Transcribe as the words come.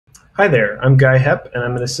Hi there, I'm Guy Hepp, and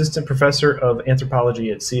I'm an assistant professor of anthropology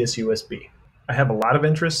at CSUSB. I have a lot of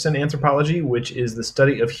interests in anthropology, which is the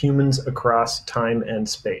study of humans across time and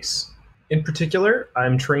space. In particular,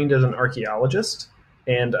 I'm trained as an archaeologist,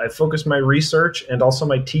 and I focus my research and also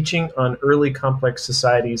my teaching on early complex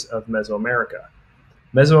societies of Mesoamerica.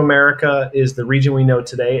 Mesoamerica is the region we know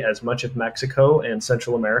today as much of Mexico and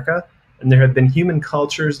Central America, and there have been human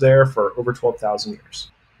cultures there for over 12,000 years.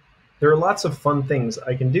 There are lots of fun things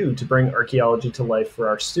I can do to bring archaeology to life for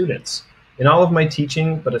our students. In all of my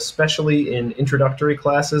teaching, but especially in introductory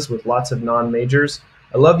classes with lots of non-majors,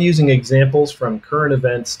 I love using examples from current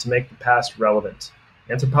events to make the past relevant.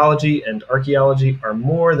 Anthropology and archaeology are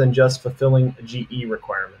more than just fulfilling a GE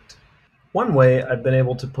requirement. One way I've been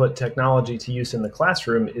able to put technology to use in the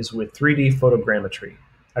classroom is with 3D photogrammetry.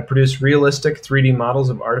 I produce realistic 3D models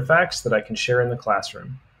of artifacts that I can share in the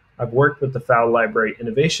classroom. I've worked with the Fowl Library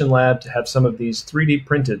Innovation Lab to have some of these 3D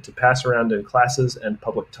printed to pass around in classes and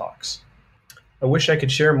public talks. I wish I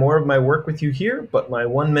could share more of my work with you here, but my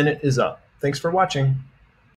 1 minute is up. Thanks for watching.